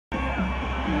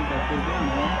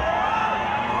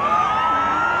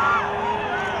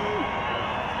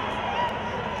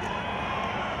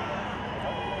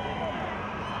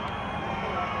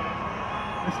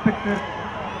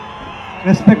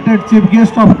Respected Chief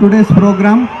Guest of today's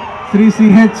program, Sri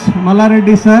C.H.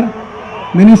 Mallareddy Sir,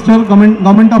 Minister,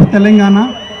 Government of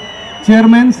Telangana,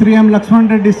 Chairman Sri M. Lakshman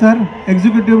Reddy Sir,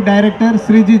 Executive Director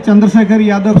Sri G. Chandrasekhar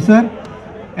Yadav Sir,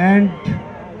 and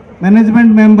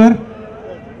Management Member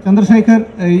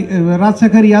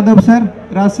Rajsekhar Yadav Sir,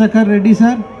 Rajsekhar Reddy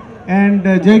Sir, and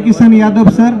Jai Kishan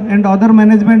Yadav Sir, and other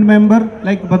management member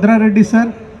like Bhadra Reddy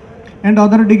Sir, and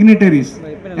other dignitaries.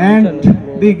 And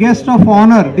the guest of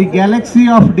honor, the galaxy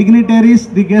of dignitaries,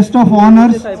 the guest of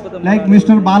honors like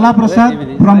Mr. Bala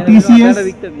Prasad from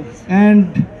TCS,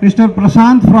 and Mr.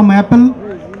 Prashant from Apple,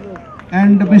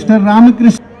 and Mr.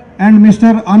 Ramakrishna, and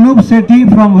Mr. Anup Sethi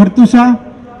from Virtusha,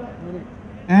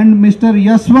 and Mr.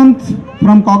 Yaswant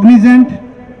from Cognizant,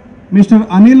 Mr.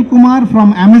 Anil Kumar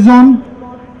from Amazon,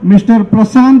 Mr.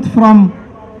 Prasant from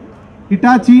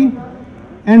Hitachi,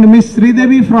 and Ms.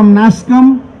 Sridevi from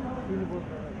NASCOM,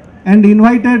 and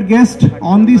invited guest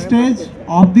on the stage,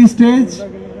 off the stage,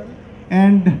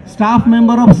 and staff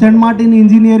member of St. Martin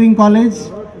Engineering College.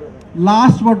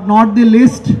 Last but not the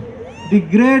least, the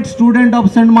great student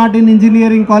of St. Martin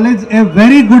Engineering College. A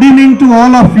very good evening to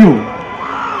all of you.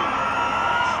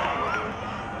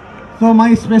 So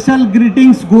my special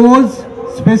greetings goes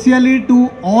specially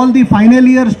to all the final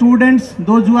year students,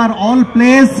 those who are all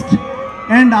placed,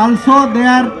 and also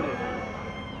their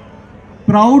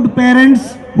proud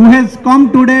parents who has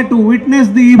come today to witness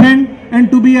the event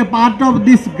and to be a part of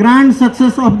this grand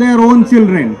success of their own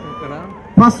children.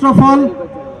 First of all,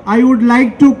 I would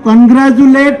like to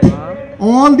congratulate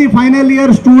all the final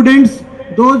year students,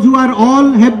 those who are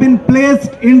all have been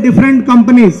placed in different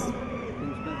companies.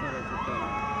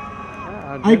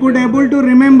 I could able to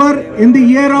remember in the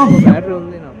year of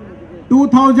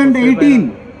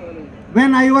 2018,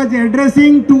 when I was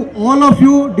addressing to all of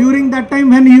you during that time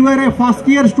when you were a first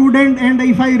year student, and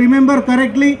if I remember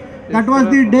correctly, that was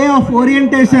the day of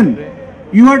orientation.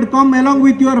 You had come along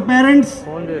with your parents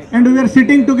and we were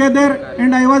sitting together,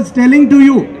 and I was telling to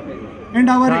you, and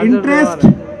our interest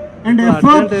and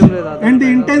effort and the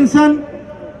intention,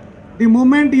 the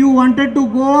moment you wanted to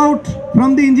go out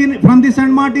from the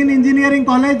St. Martin Engineering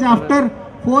College after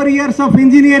 4 years of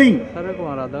engineering,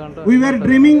 we were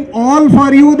dreaming all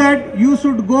for you that you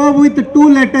should go with 2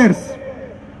 letters.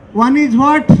 One is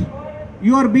what?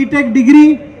 Your BTech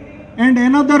degree, and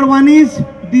another one is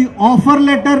the offer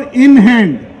letter in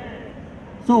hand.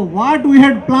 So what we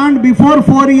had planned before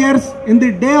 4 years in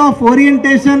the day of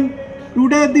orientation,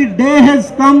 today the day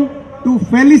has come to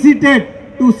felicitate,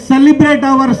 to celebrate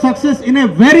our success in a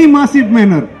very massive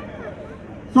manner.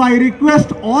 So I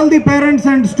request all the parents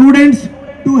and students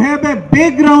to have a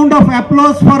big round of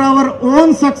applause for our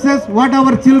own success, what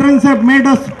our children have made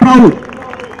us proud.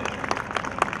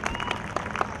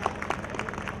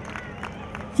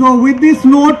 So with this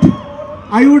note,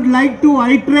 I would like to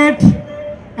iterate,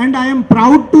 and I am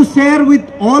proud to share with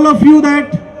all of you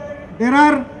that there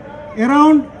are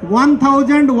around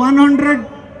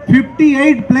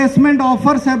 1,158 placement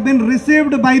offers have been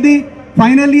received by the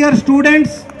final year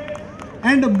students,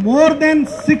 and more than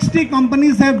 60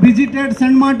 companies have visited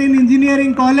St. Martin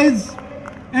Engineering College,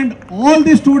 and all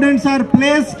the students are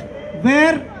placed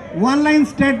where one line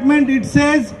statement it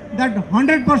says that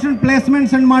 100% placement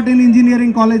St. Martin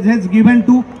Engineering College has given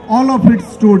to all of its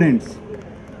students.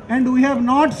 And we have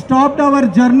not stopped our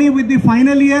journey with the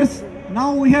final years.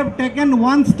 Now we have taken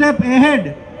one step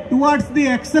ahead towards the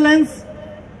excellence,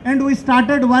 and we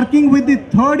started working with the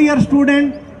third year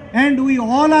student, and we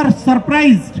all are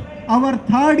surprised. Our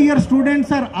third year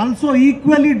students are also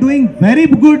equally doing very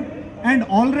good, and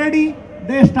already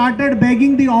they started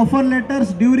begging the offer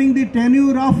letters during the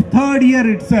tenure of third year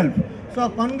itself. So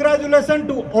congratulations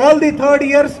to all the third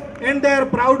years and their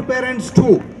proud parents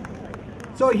too.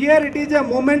 So here it is a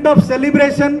moment of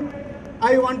celebration.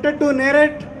 I wanted to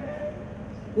narrate,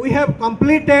 we have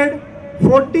completed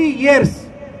 40 years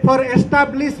for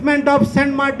establishment of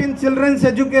St. Martin Children's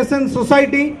Education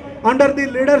Society under the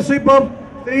leadership of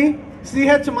Sri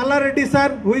C.H. Mallareddy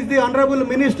Sir, who is the Honorable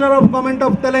Minister of Government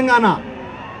of Telangana.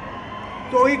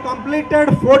 So we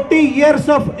completed 40 years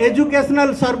of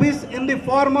educational service in the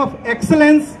form of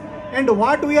excellence, and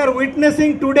what we are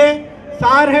witnessing today,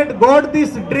 Sir had got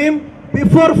this dream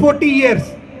before 40 years.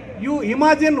 You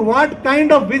imagine what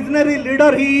kind of visionary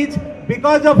leader he is.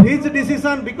 Because of his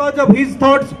decision, because of his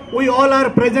thoughts, we all are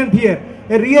present here.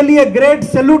 Really a great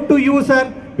salute to you,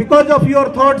 sir. Because of your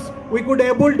thoughts, we could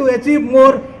able to achieve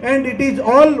more, and it is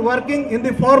all working in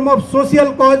the form of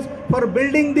social cause for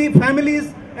building the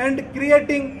families and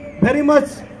creating very much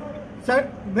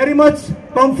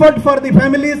comfort for the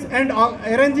families and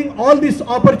arranging all these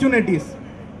opportunities.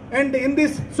 And in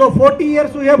this, so 40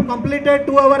 years we have completed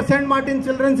to our St. Martin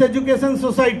Children's Education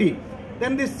Society.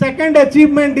 Then the second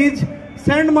achievement is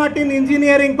St. Martin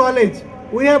Engineering College.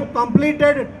 We have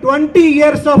completed 20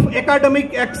 years of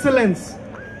academic excellence.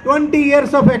 20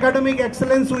 years of academic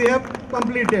excellence we have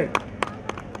completed.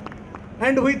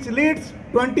 And which leads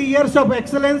 20 years of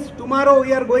excellence. Tomorrow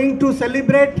we are going to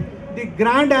celebrate the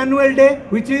grand annual day,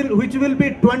 which will be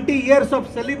 20 years of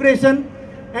celebration.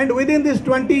 And within this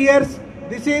 20 years,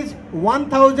 this is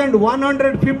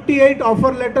 1,158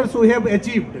 offer letters we have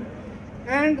achieved.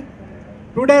 And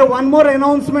today one more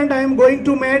announcement I am going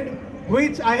to make,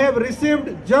 which I have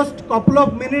received just couple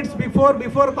of minutes before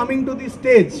coming to the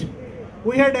stage.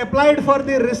 We had applied for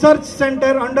the research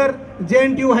center under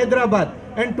JNTU Hyderabad,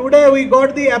 and today we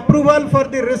got the approval for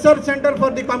the research center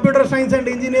for the computer science and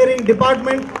engineering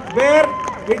department, where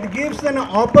it gives an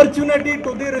opportunity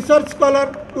to the research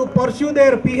scholar to pursue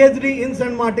their PhD in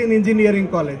St. Martin Engineering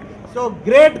College. So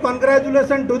great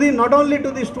congratulations to the, not only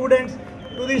to the students,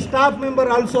 to the staff member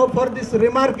also for this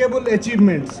remarkable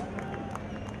achievements.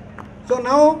 So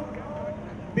now,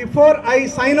 before I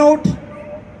sign out,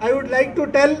 I would like to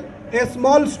tell a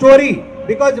small story,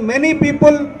 because many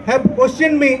people have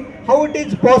questioned me how it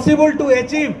is possible to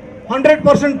achieve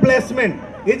 100% placement.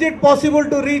 Is it possible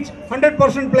to reach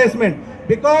 100% placement?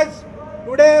 Because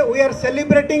today we are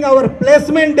celebrating our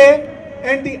placement day,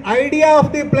 and the idea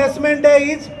of the placement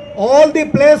day is all the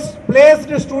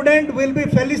placed student will be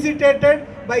felicitated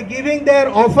by giving their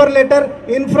offer letter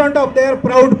in front of their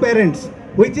proud parents,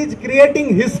 which is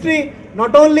creating history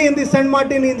not only in the St.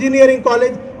 Martin Engineering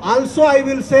College, also I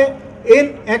will say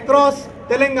in across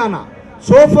Telangana.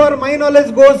 So far my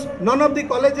knowledge goes, none of the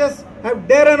colleges have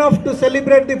dare enough to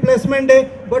celebrate the placement day,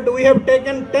 but we have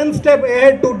taken 10 steps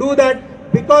ahead to do that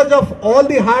because of all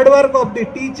the hard work of the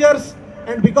teachers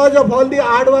and because of all the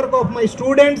hard work of my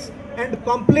students and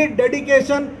complete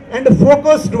dedication and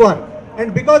focused work.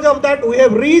 And because of that we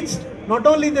have reached not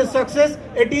only the success,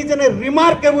 it is a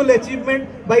remarkable achievement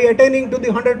by attaining to the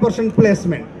 100%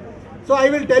 placement. So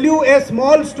I will tell you a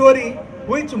small story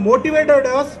which motivated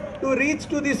us to reach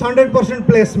to this 100%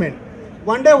 placement.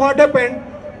 One day what happened,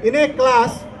 in a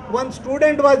class, one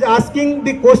student was asking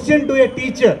the question to a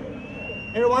teacher.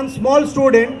 And one small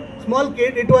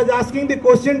kid, it was asking the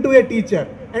question to a teacher.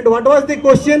 And what was the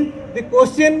question? The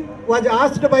question was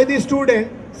asked by the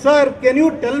student, "Sir, can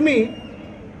you tell me,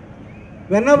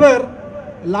 whenever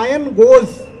lion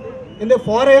goes in the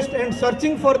forest and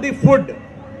searching for the food,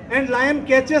 and lion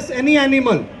catches any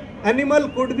animal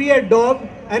could be a dog,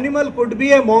 animal could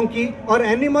be a monkey, or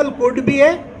animal could be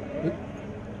a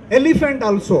elephant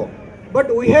also.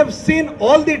 But we have seen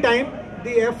all the time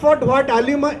the effort what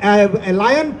a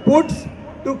lion puts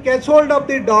to catch hold of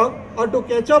the dog, or to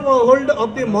catch up a hold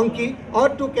of the monkey, or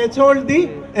to catch hold the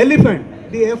elephant.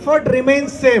 The effort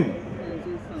remains same.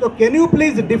 So can you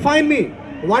please define me,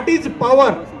 what is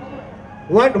power?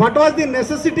 What was the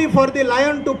necessity for the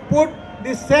lion to put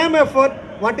the same effort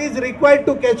what is required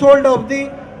to catch hold of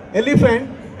the elephant,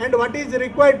 and what is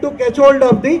required to catch hold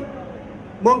of the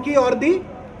monkey or the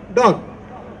dog?"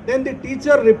 Then the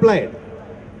teacher replied,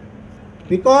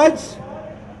 "Because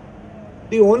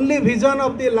the only vision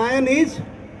of the lion is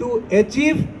to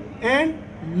achieve and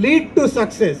lead to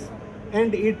success,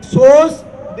 and it shows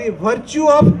the virtue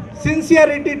of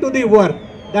sincerity to the work.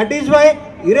 That is why,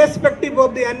 irrespective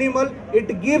of the animal,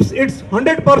 it gives its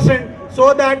 100%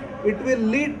 so that it will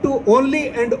lead to only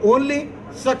and only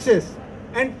success.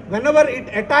 And whenever it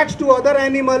attacks to other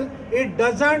animal, it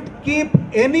doesn't keep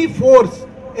any force,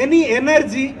 any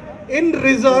energy in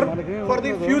reserve for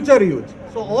the future use.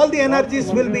 So all the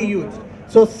energies will be used.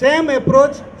 So same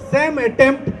approach, same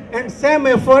attempt, and same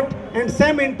effort and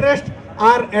same interest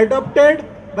are adopted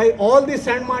by all the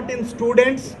St. Martin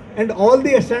students and all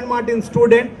the St. Martin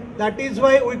students. That is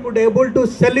why we could able to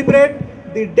celebrate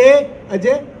the day as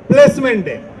a placement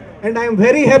day. And I am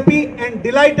very happy and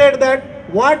delighted that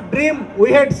what dream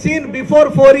we had seen before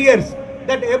 4 years,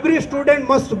 that every student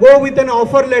must go with an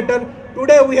offer letter,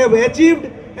 today we have achieved,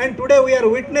 and today we are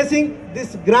witnessing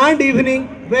this grand evening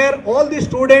where all the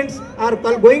students are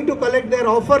going to collect their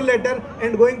offer letter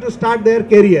and going to start their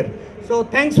career. So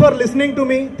thanks for listening to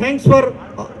me, thanks for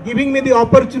giving me the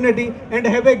opportunity, and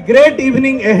have a great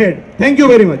evening ahead. Thank you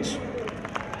very much.